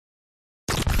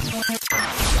This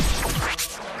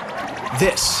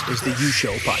is the U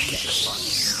Show podcast.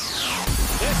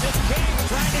 This is King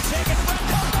trying to take it from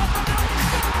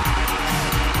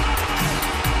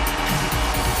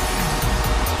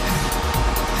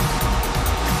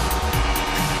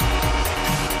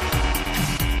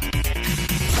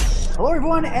Hello,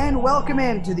 everyone, and welcome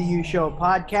into the U Show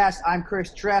podcast. I'm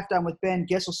Chris Trevor. I'm with Ben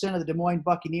Gisselson of the Des Moines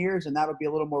Buccaneers, and that would be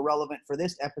a little more relevant for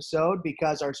this episode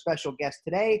because our special guest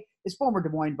today is former Des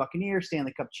Moines Buccaneers,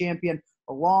 Stanley Cup champion,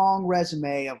 a long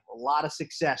resume of a lot of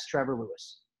success, Trevor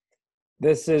Lewis.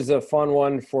 This is a fun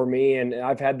one for me, and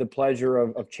I've had the pleasure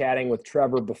of chatting with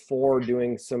Trevor before,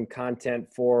 doing some content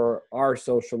for our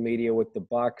social media with the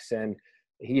Bucs, and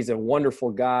he's a wonderful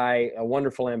guy, a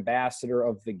wonderful ambassador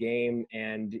of the game,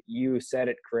 and you said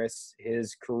it, Chris.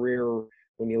 His career,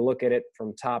 when you look at it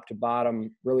from top to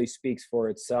bottom, really speaks for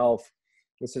itself.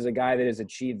 This is a guy that has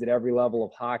achieved at every level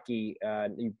of hockey.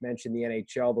 You mentioned the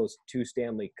NHL, those 2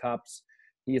 Stanley Cups.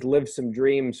 He's lived some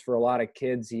dreams for a lot of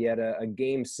kids. He had a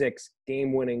Game 6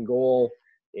 game-winning goal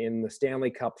in the Stanley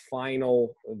Cup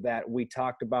final that we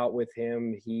talked about with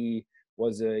him. He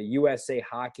was a USA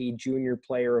Hockey Junior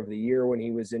Player of the Year when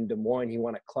he was in Des Moines. He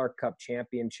won a Clark Cup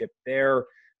championship there,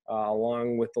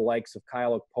 along with the likes of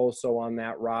Kyle Okposo on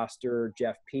that roster,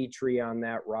 Jeff Petrie on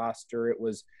that roster. It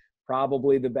was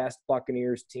probably the best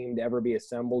Buccaneers team to ever be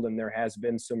assembled, and there has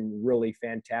been some really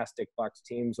fantastic Bucs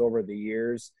teams over the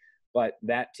years. But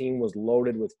that team was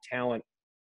loaded with talent,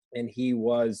 and he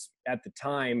was, at the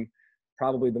time,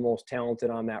 probably the most talented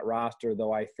on that roster,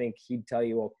 though I think he'd tell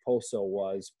you Okposo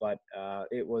was. But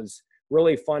it was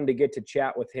really fun to get to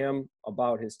chat with him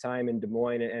about his time in Des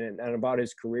Moines and about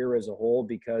his career as a whole,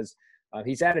 because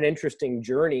he's had an interesting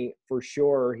journey for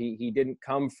sure. He didn't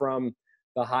come from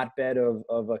the hotbed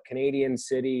of a Canadian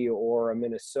city or a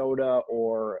Minnesota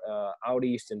or out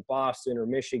east in Boston or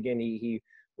Michigan. He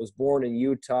was born in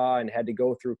Utah and had to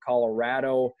go through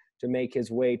Colorado to make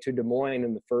his way to Des Moines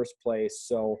in the first place.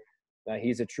 So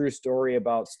he's a true story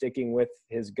about sticking with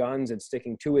his guns and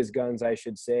sticking to his guns, I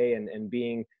should say, and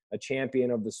being a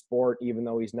champion of the sport, even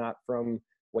though he's not from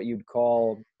what you'd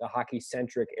call the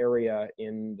hockey-centric area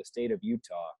in the state of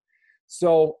Utah.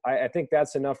 So I think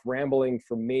that's enough rambling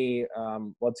from me.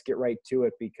 Let's get right to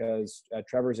it, because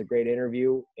Trevor's a great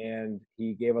interview, and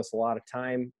he gave us a lot of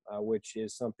time, which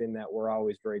is something that we're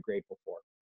always very grateful for.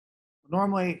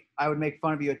 Normally, I would make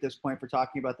fun of you at this point for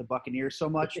talking about the Buccaneers so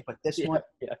much, but this one,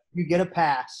 you get a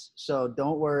pass. So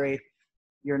don't worry.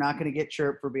 You're not going to get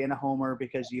chirped for being a homer,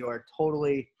 because you are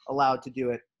totally allowed to do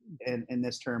it in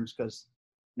this terms, because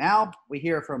now we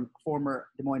hear from former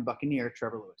Des Moines Buccaneer,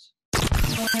 Trevor Lewis.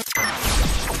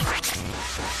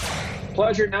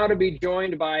 Pleasure now to be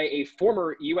joined by a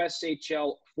former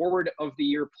USHL Forward of the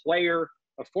Year player,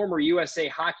 a former USA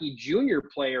Hockey Junior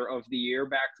Player of the Year,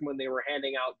 back from when they were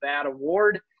handing out that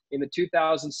award in the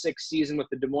 2006 season with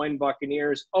the Des Moines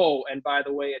Buccaneers. Oh, and by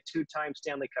the way, a 2-time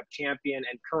Stanley Cup champion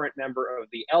and current member of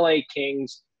the LA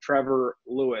Kings, Trevor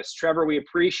Lewis. Trevor, we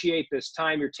appreciate this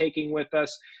time you're taking with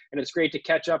us, and it's great to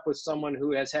catch up with someone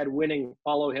who has had winning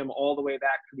follow him all the way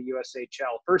back to the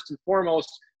USHL. First and foremost,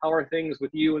 how are things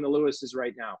with you and the Lewises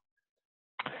right now?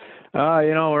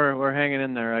 We're hanging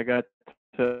in there. I got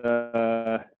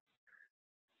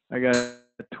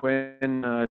a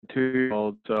twin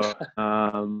 2-year-old, so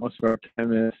most of our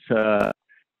time is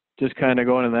just kind of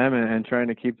going to them and trying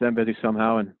to keep them busy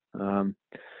somehow, and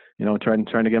trying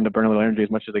to get them to burn a little energy as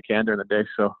much as they can during the day,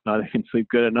 so they can sleep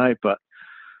good at night. But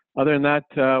other than that,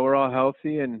 we're all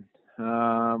healthy, and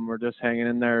we're just hanging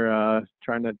in there,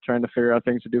 trying to figure out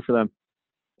things to do for them.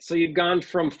 So you've gone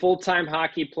from full-time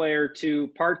hockey player to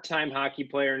part-time hockey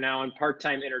player now, and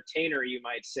part-time entertainer, you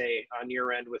might say, on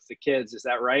your end with the kids. Is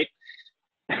that right?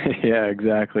 Yeah,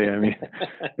 exactly. I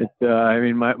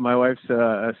mean, my wife's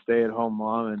a stay-at-home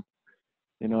mom,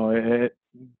 and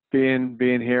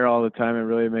being here all the time, it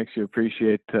really makes you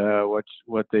appreciate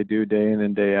what they do day in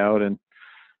and day out, and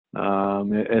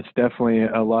it's definitely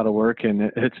a lot of work, and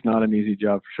it's not an easy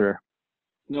job for sure.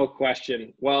 No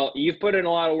question. Well, you've put in a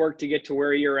lot of work to get to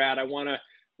where you're at. I want to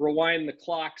rewind the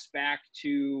clocks back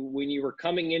to when you were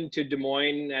coming into Des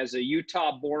Moines as a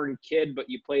Utah-born kid, but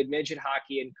you played midget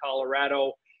hockey in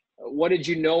Colorado. What did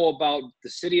you know about the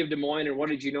city of Des Moines, and what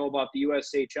did you know about the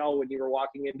USHL when you were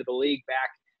walking into the league back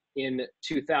in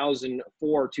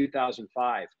 2004,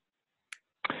 2005?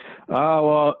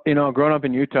 Well, growing up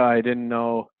in Utah, I didn't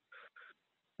know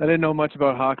much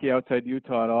about hockey outside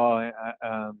Utah at all.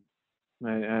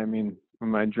 I mean,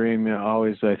 my dream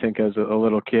always, I think, as a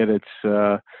little kid, it's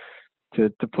to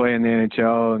play in the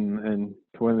NHL and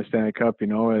to win the Stanley Cup,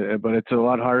 but it's a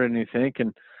lot harder than you think.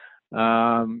 And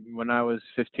when I was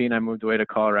 15, I moved away to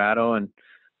Colorado, and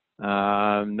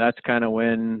that's kind of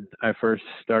when I first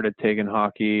started taking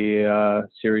hockey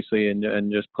seriously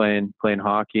and just playing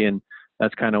hockey. And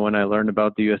that's kind of when I learned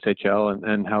about the USHL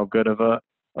and how good of a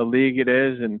league it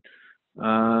is, and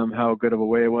how good of a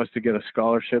way it was to get a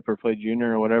scholarship or play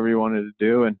junior or whatever you wanted to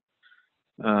do. And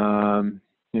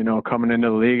coming into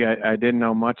the league, I didn't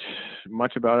know much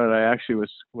about it. I actually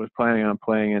was planning on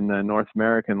playing in the North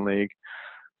American League,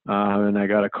 and I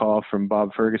got a call from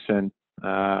Bob Ferguson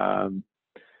and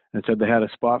said they had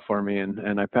a spot for me,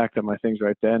 and I packed up my things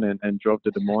right then and drove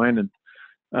to Des Moines. And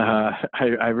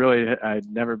I'd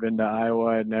never been to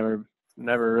Iowa. I'd never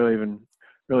really even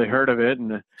really heard of it,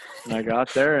 and I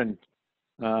got there, and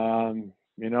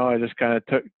I just kind of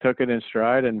took it in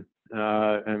stride, and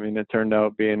it turned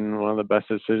out being one of the best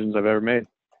decisions I've ever made.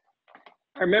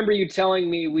 I remember you telling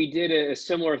me we did a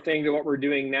similar thing to what we're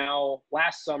doing now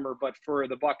last summer, but for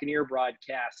the Buccaneer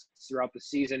broadcasts throughout the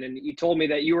season. And you told me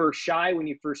that you were shy when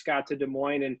you first got to Des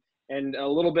Moines and a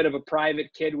little bit of a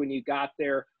private kid when you got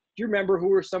there. Do you remember who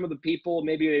were some of the people,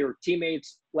 maybe they were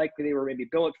teammates, likely they were maybe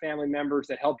billet family members,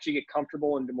 that helped you get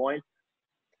comfortable in Des Moines?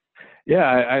 Yeah,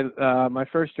 I my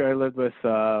first year I lived with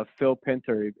Phil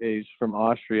Pinter. He's from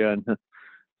Austria, and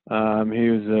he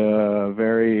was a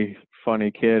very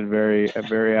funny kid,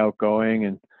 very outgoing,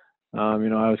 and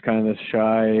I was kind of this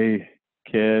shy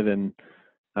kid, and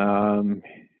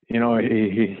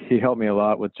he helped me a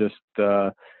lot with just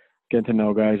getting to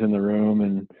know guys in the room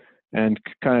and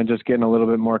kind of just getting a little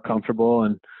bit more comfortable,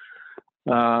 and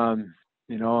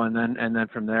and then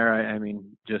from there,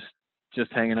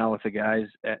 just hanging out with the guys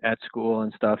at school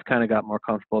and stuff, kind of got more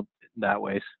comfortable that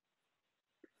way.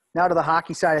 Now to the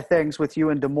hockey side of things with you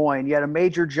in Des Moines. You had a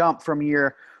major jump from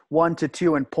year 1 to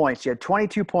 2 in points. You had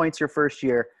 22 points your first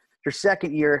year. Your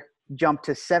second year jumped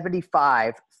to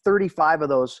 75, 35 of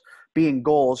those being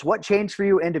goals. What changed for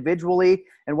you individually,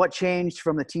 and what changed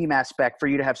from the team aspect for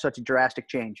you to have such a drastic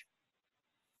change?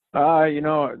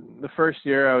 The first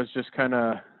year I was just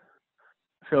I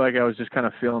feel like I was just kind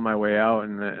of feeling my way out,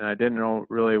 and I didn't know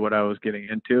really what I was getting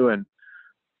into. And,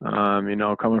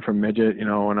 coming from midget,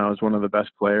 when I was one of the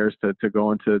best players to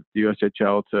go into the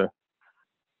USHL, to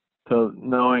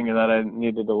knowing that I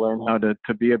needed to learn how to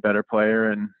be a better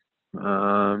player and,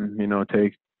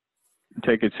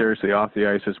 take it seriously off the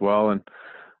ice as well. And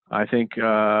I think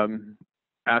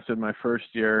after my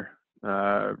first year,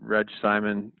 Reg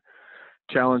Simon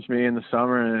challenged me in the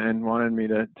summer and wanted me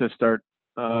to start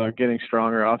getting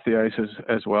stronger off the ice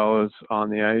as well as on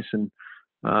the ice. And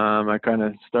I kind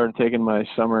of started taking my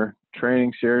summer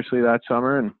training seriously that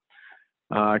summer, and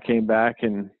I came back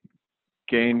and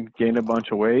gained a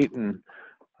bunch of weight. And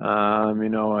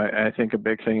I think a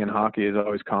big thing in hockey is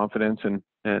always confidence, and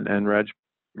Reg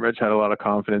had a lot of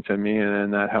confidence in me,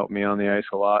 and that helped me on the ice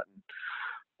a lot. And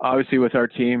obviously with our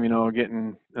team,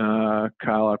 getting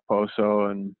Kyle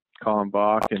Okposo and Colin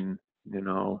Bach and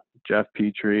Jeff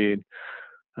Petrie,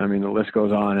 the list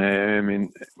goes on.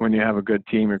 When you have a good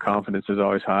team, your confidence is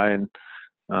always high, and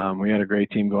we had a great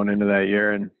team going into that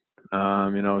year, and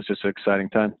it was just an exciting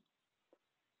time.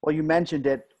 Well, you mentioned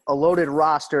it, a loaded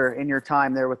roster in your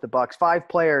time there with the Bucs. 5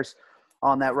 players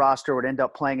on that roster would end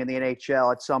up playing in the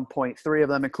NHL at some point. 3 of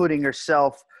them, including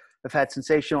yourself, have had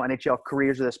sensational NHL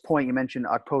careers at this point. You mentioned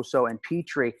Okposo and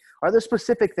Petrie. Are there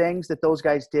specific things that those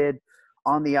guys did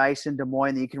on the ice in Des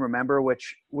Moines that you can remember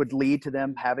which would lead to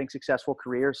them having successful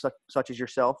careers such as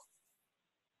yourself?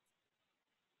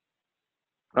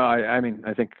 I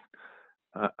think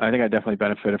I definitely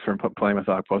benefited from playing with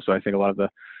Okposo. I think a lot of the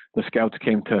scouts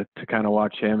came to kind of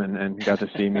watch him and got to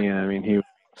see me.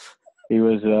 He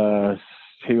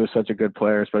was such a good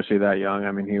player, especially that young.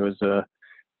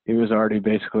 He was already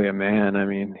basically a man.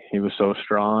 He was so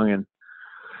strong, and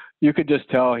you could just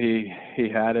tell he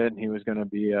had it, and he was going to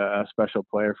be a special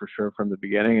player for sure from the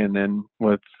beginning. And then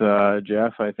with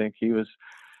Jeff, I think he was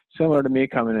similar to me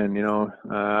coming in,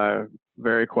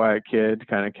 very quiet kid,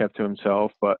 kind of kept to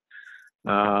himself, but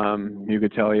you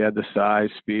could tell he had the size,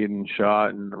 speed, and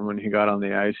shot. And when he got on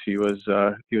the ice, he was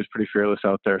pretty fearless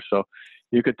out there. So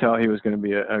you could tell he was going to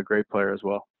be a great player as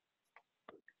well.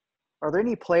 Are there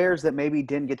any players that maybe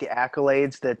didn't get the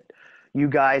accolades that you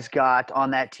guys got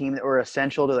on that team that were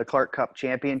essential to the Clark Cup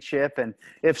championship? And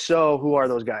if so, who are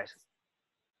those guys?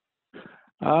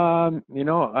 I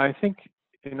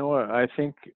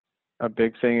think a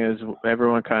big thing is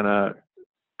everyone kind of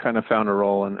found a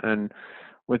role, and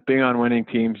with being on winning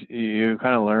teams, you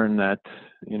kind of learn that,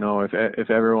 if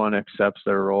everyone accepts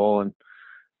their role, and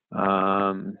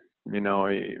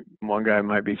one guy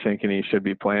might be thinking he should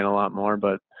be playing a lot more,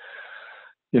 but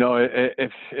you know,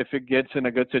 if it gets in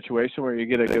a good situation where you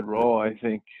get a good role, I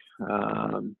think,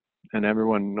 and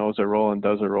everyone knows their role and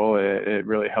does their role, it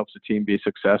really helps the team be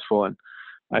successful. And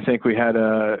I think we had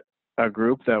a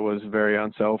group that was very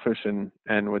unselfish and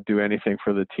would do anything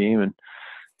for the team. And,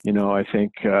 you know, I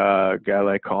think a guy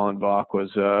like Colin Bach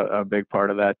was a big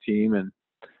part of that team. And,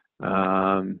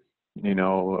 you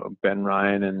know, Ben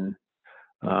Ryan and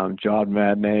John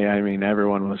Madney, I mean,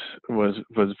 everyone was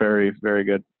very, very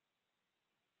good.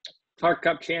 Clark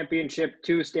Cup championship,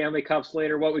 2 Stanley Cups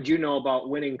later. What would you know about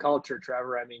winning culture,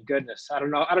 Trevor? I mean, goodness, I don't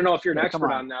know if you're an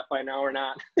expert on that by now or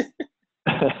not.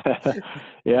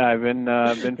 Yeah, I've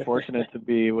been fortunate to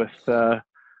be with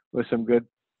some good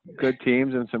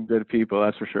teams and some good people.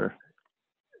 That's for sure.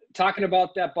 Talking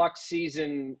about that Bucs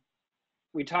season,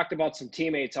 we talked about some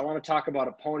teammates. I want to talk about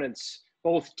opponents,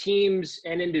 both teams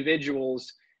and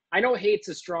individuals. I know hate's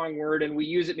a strong word, and we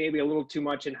use it maybe a little too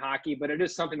much in hockey, but it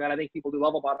is something that I think people do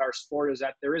love about our sport, is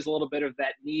that there is a little bit of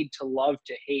that need to love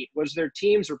to hate. Was there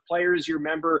teams or players you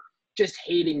remember just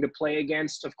hating to play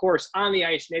against? Of course, on the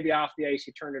ice, maybe off the ice,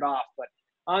 you turned it off, but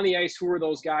on the ice, who were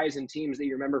those guys and teams that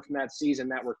you remember from that season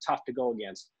that were tough to go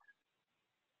against?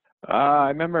 I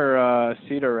remember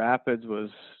Cedar Rapids was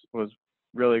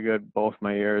really good both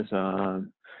my years.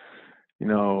 You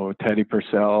know, Teddy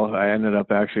Purcell, I ended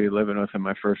up actually living with him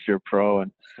my first year pro,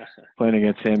 and playing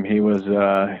against him, he was,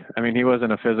 I mean, he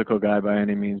wasn't a physical guy by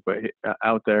any means, but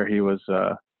out there he was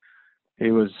so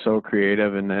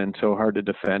creative and so hard to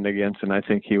defend against, and I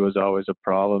think he was always a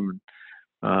problem.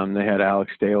 They had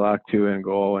Alex Stalock too in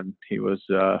goal, and he was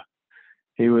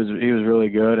really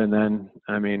good. And then,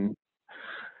 I mean,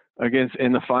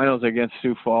 in the finals against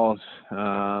Sioux Falls,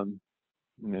 you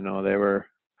know, they were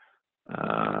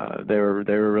a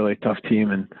really tough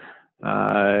team. And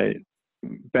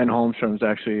Ben Holmstrom's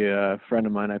actually a friend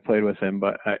of mine. I played with him,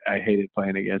 but I hated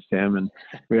playing against him, and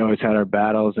we always had our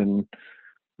battles. And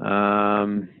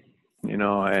you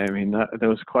know, I mean, that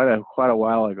was quite a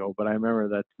while ago, but I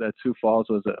remember that Sioux Falls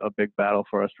was a big battle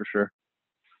for us for sure.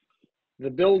 The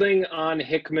building on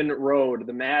Hickman Road,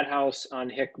 the Madhouse on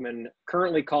Hickman,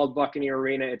 currently called Buccaneer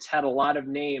Arena. It's had a lot of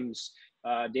names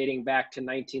dating back to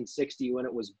 1960 when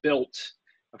it was built.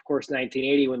 Of course,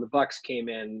 1980 when the Bucs came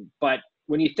in. But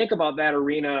when you think about that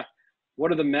arena,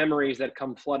 what are the memories that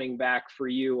come flooding back for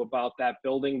you about that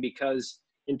building? Because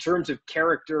in terms of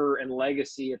character and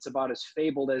legacy, it's about as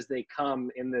fabled as they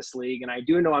come in this league. And I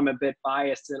do know I'm a bit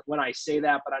biased when I say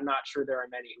that, but I'm not sure there are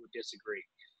many who disagree.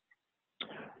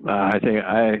 I think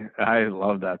I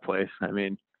love that place. I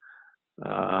mean,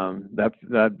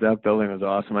 that building was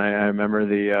awesome. I remember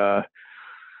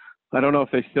I don't know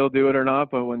if they still do it or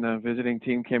not, but when the visiting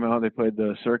team came out, they played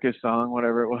the circus song,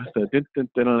 whatever it was. Yeah.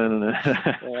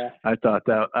 I thought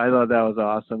that was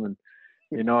awesome. And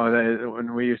you know,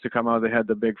 when we used to come out, they had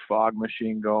the big fog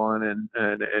machine going, and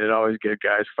it always get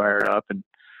guys fired up. And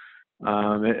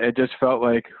it just felt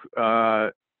like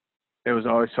it was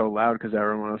always so loud because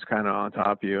everyone was kind of on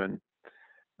top of you. And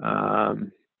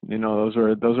you know,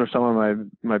 those were some of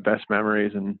my best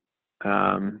memories. And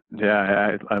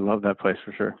yeah, I love that place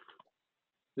for sure.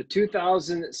 The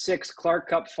 2006 Clark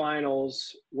Cup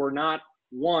Finals were not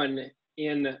won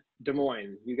in Des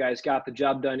Moines. You guys got the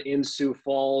job done in Sioux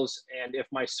Falls, and if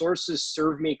my sources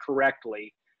serve me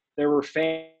correctly, there were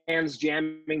fans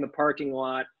jamming the parking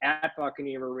lot at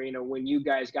Buccaneer Arena when you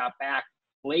guys got back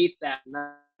late that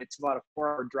night. It's about a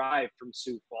 4-hour drive from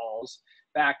Sioux Falls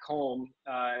back home.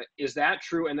 Is that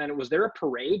true? And then was there a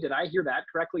parade? Did I hear that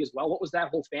correctly as well? What was that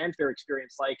whole fanfare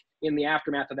experience like in the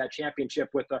aftermath of that championship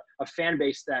with a fan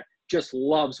base that just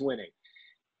loves winning?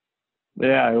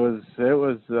 Yeah, it was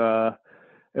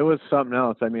something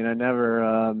else. I mean, I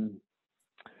never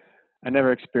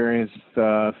experienced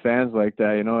fans like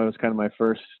that. You know, it was kind of my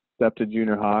first step to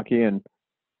junior hockey, and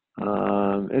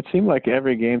it seemed like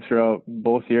every game throughout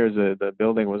both years, the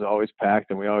building was always packed,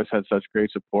 and we always had such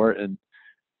great support. And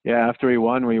yeah, after we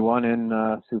won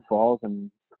in Sioux Falls,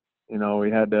 and you know, we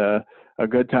had a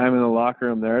good time in the locker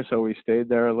room there, so we stayed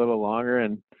there a little longer.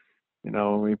 And you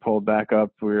know, when we pulled back up,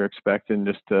 we were expecting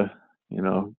just to, you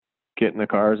know, get in the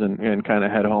cars and kind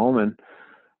of head home.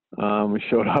 And we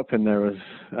showed up, and there was,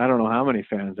 I don't know how many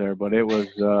fans there, but it was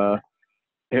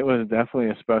definitely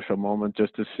a special moment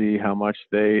just to see how much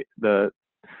the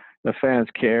fans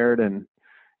cared, and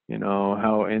you know,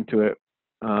 how into it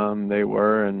they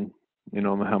were, and you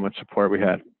know, how much support we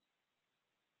had.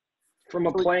 From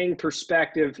a playing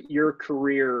perspective, your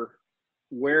career,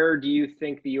 where do you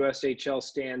think the USHL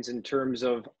stands in terms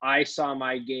of I saw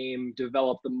my game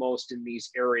develop the most in these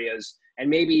areas, and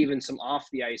maybe even some off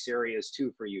the ice areas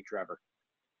too for you, Trevor?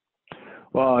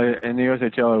 Well, in the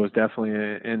USHL, it was definitely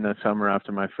in the summer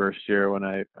after my first year when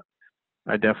I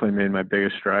definitely made my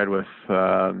biggest stride with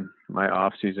my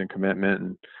off-season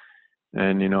commitment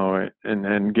and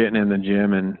getting in the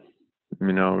gym and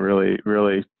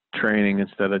really training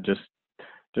instead of just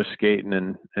skating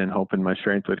and hoping my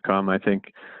strength would come. I think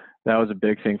that was a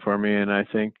big thing for me, and I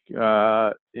think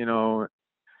in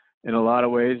a lot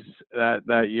of ways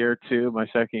that year too, my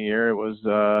second year, it was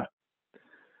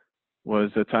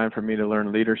a time for me to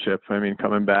learn leadership. I mean,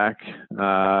 coming back,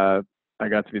 I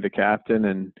got to be the captain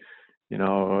and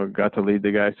got to lead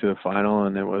the guys to the final,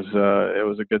 and it was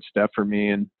a good step for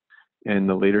me in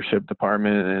the leadership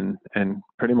department and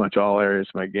pretty much all areas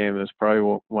of my game. It was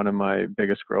probably one of my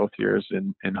biggest growth years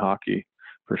in hockey,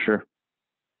 for sure.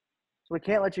 So we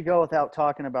can't let you go without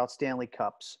talking about Stanley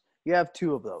Cups. You have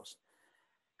 2 of those.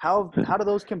 How do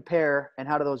those compare and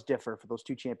how do those differ for those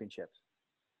 2 championships?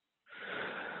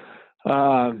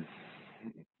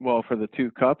 Well, for the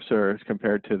 2 cups or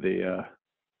compared to the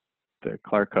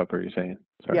Clark Cup, are you saying?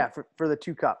 Sorry. Yeah, for the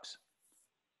 2 cups.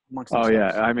 Oh,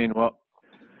 yeah. I mean, well,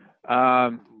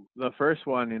 the first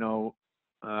one, we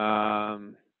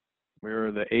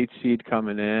were the 8th seed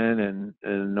coming in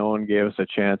and no one gave us a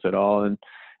chance at all. And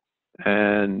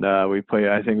I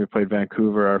think we played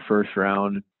Vancouver our first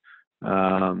round.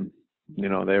 I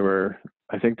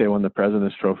think they won the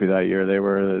President's Trophy that year. They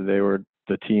were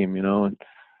the team, and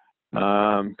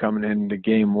coming into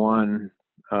game 1,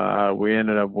 we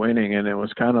ended up winning, and it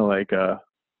was kind of like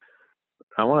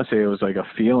I want to say it was like a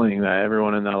feeling that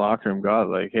everyone in that locker room got,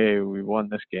 like, hey, we won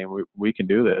this game. We can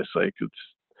do this. Like,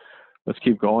 let's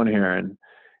keep going here. And,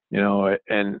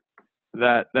 and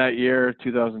that year,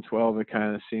 2012, it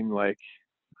kind of seemed like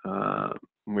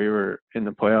we were in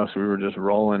the playoffs. We were just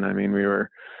rolling. I mean, we were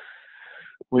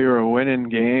winning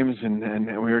games and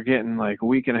we were getting like a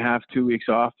week and a half, 2 weeks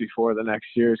off before the next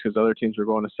year's because other teams were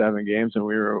going to 7 games and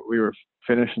we were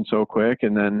finishing so quick.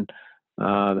 And then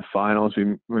the finals,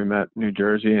 we met New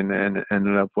Jersey and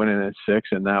ended up winning at 6.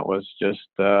 And that was just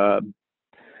a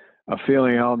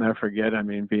feeling I'll never forget. I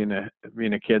mean, being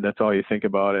a kid, that's all you think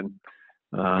about.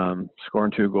 And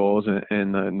scoring 2 goals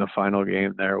in the final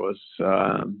game there was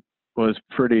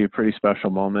pretty special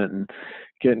moment, and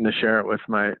getting to share it with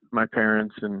my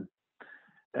parents and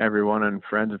everyone and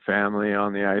friends and family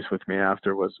on the ice with me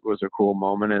after was a cool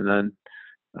moment. And then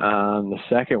the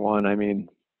second one, I mean,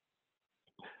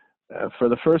 for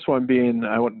the first one being,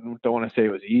 don't want to say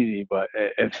it was easy, but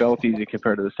it felt easy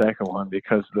compared to the second one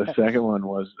because the second one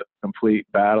was a complete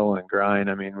battle and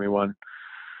grind. I mean, we won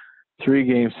 3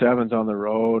 Game 7s on the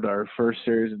road. Our first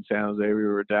series in San Jose, we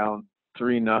were down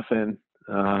 3-0.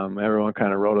 Everyone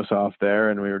kind of wrote us off there,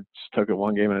 and we just took it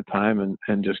one game at a time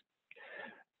and just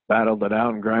battled it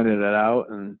out and grinded it out.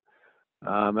 And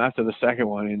after the second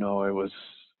one,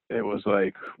 it was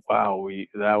like, wow,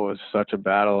 that was such a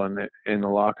battle. And in the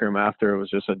locker room after, it was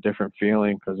just a different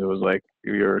feeling because it was like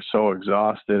you were so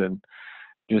exhausted and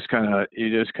you just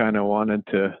kind of wanted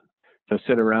to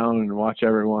sit around and watch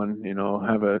everyone,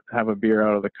 have a beer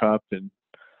out of the cup. And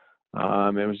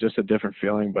it was just a different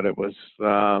feeling, but it was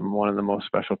one of the most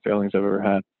special feelings I've ever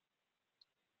had.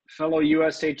 Fellow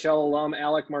USHL alum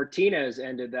Alec Martinez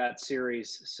ended that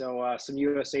series. So some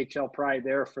USHL pride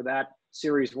there for that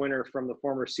series winner from the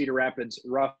former Cedar Rapids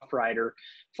Rough Rider.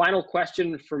 Final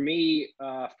question for me,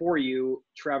 for you,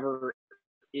 Trevor,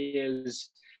 is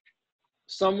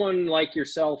someone like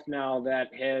yourself now that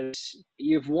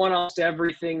you've won almost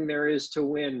everything there is to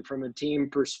win from a team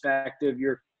perspective.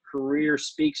 Your career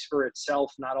speaks for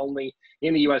itself, not only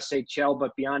in the USHL,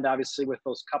 but beyond, obviously, with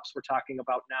those cups we're talking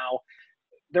about now.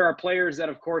 There are players that,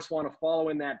 of course, want to follow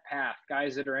in that path,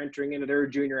 guys that are entering into their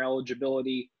junior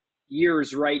eligibility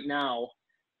years right now.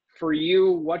 For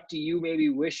you, what do you maybe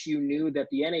wish you knew that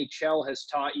the NHL has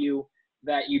taught you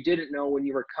that you didn't know when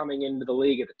you were coming into the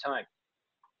league at the time?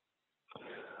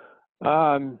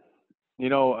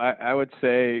 I would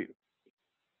say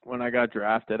when I got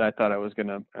drafted, I thought I was going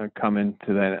to come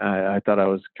into that. I thought I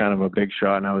was kind of a big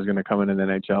shot and I was going to come into the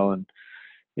NHL and,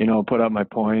 put up my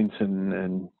points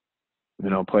and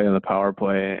play in the power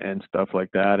play and stuff like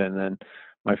that. And then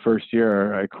my first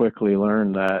year, I quickly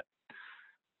learned that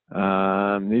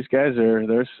these guys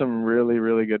there's some really,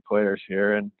 really good players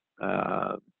here. And,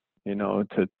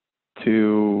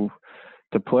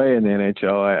 to play in the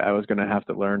NHL, I was going to have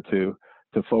to learn to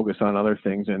focus on other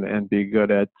things and be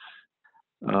good at,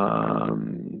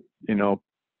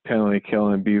 penalty kill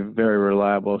and be very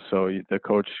reliable. So the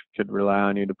coach could rely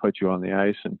on you to put you on the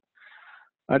ice. And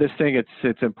I just think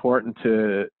it's important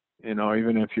to,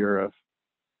 even if you're a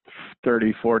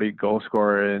 30, 40 goal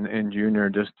scorer in junior,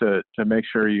 just to make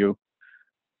sure you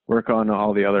work on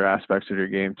all the other aspects of your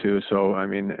game too. So, I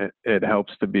mean, it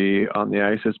helps to be on the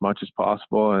ice as much as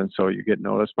possible. And so you get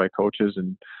noticed by coaches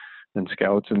and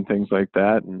scouts and things like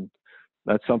that. And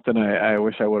that's something I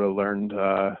wish I would have learned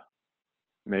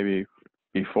maybe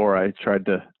before I tried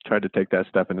to take that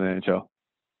step in the NHL.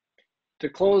 To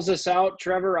close this out,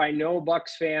 Trevor, I know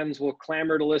Bucs fans will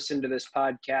clamor to listen to this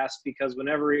podcast because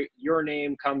whenever your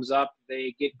name comes up,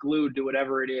 they get glued to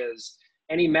whatever it is.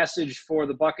 Any message for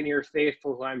the Buccaneer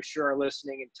faithful who I'm sure are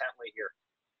listening intently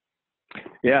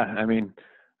here? Yeah, I mean,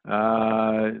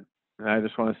 I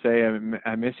just want to say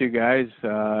I miss you guys.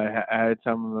 I had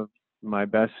some of my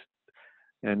best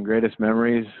and greatest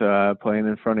memories playing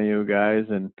in front of you guys,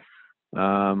 and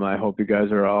I hope you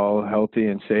guys are all healthy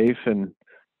and safe, and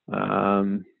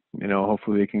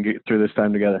hopefully we can get through this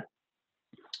time together.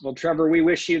 Well, Trevor, we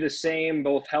wish you the same,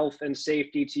 both health and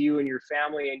safety to you and your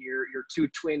family and your two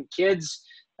twin kids.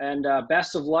 And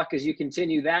best of luck as you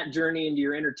continue that journey into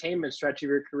your entertainment stretch of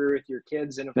your career with your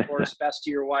kids. And, of course, best to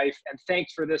your wife. And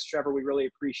thanks for this, Trevor. We really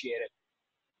appreciate it.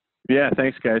 Yeah,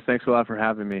 thanks, guys. Thanks a lot for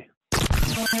having me.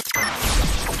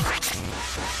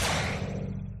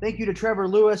 Thank you to Trevor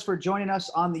Lewis for joining us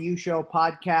on the U Show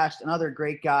podcast. Another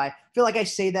great guy. I feel like I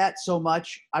say that so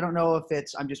much. I don't know if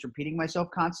I'm just repeating myself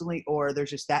constantly or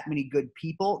there's just that many good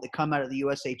people that come out of the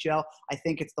USHL. I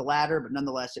think it's the latter, but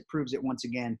nonetheless, it proves it once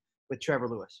again with Trevor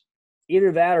Lewis.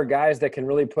 Either that or guys that can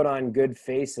really put on good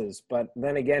faces. But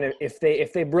then again, if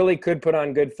they really could put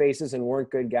on good faces and weren't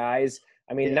good guys,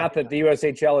 I mean, not that the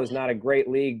USHL is not a great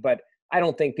league, but I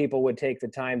don't think people would take the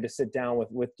time to sit down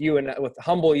with you and with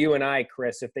humble you and I,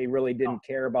 Chris, if they really didn't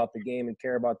care about the game and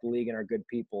care about the league and are good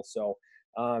people. So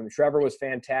Trevor was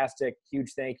fantastic.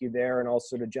 Huge thank you there. And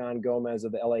also to John Gomez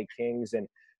of the LA Kings. And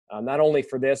not only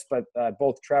for this, but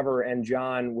both Trevor and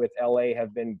John with LA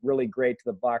have been really great to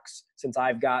the Bucs since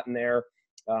I've gotten there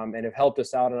and have helped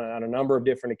us out on a number of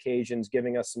different occasions,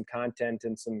 giving us some content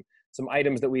and some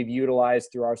items that we've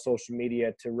utilized through our social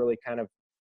media to really kind of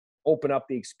open up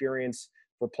the experience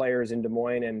for players in Des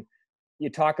Moines. And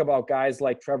you talk about guys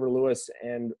like Trevor Lewis,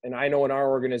 and I know in our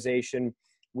organization,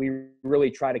 we really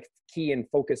try to key and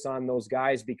focus on those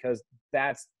guys because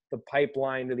that's the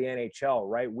pipeline to the NHL,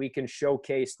 right? We can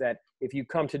showcase that if you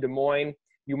come to Des Moines,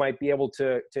 you might be able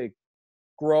to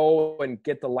grow and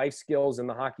get the life skills and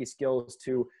the hockey skills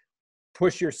to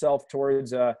push yourself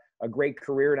towards a great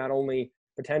career, not only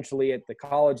potentially at the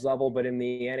college level, but in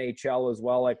the NHL as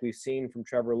well, like we've seen from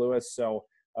Trevor Lewis. So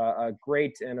a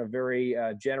great and a very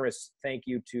generous thank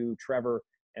you to Trevor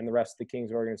and the rest of the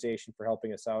Kings organization for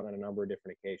helping us out on a number of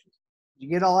different occasions. Did you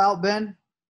get all out, Ben?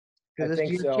 Because this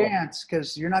is your so. chance,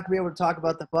 because you're not going to be able to talk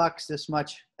about the Bucs this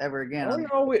much ever again.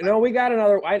 We got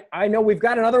another. I know we've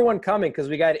got another one coming because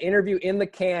we got an interview in the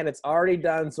can. It's already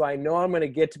done, so I know I'm going to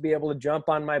get to be able to jump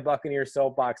on my Buccaneer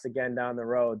soapbox again down the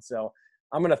road. So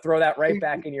I'm going to throw that right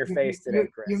back in your face today,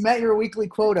 Chris. You met your weekly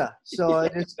quota, so yeah,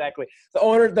 exactly. The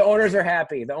owners are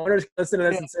happy. The owners listen to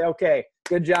this and say, "Okay,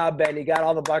 good job, Ben. You got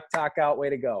all the Buck talk out. Way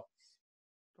to go."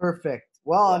 Perfect.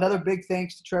 Well, another big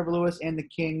thanks to Trevor Lewis and the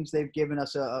Kings. They've given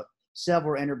us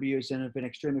several interviews and have been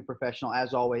extremely professional,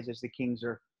 as always, as the Kings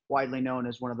are widely known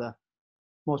as one of the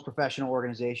most professional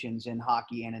organizations in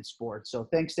hockey and in sports. So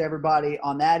thanks to everybody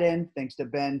on that end. Thanks to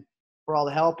Ben for all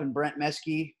the help and Brent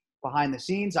Meskey behind the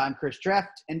scenes. I'm Chris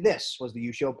Treft, and this was the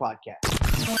U Show Podcast.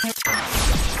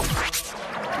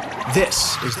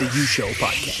 This is the U Show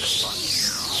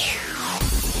Podcast.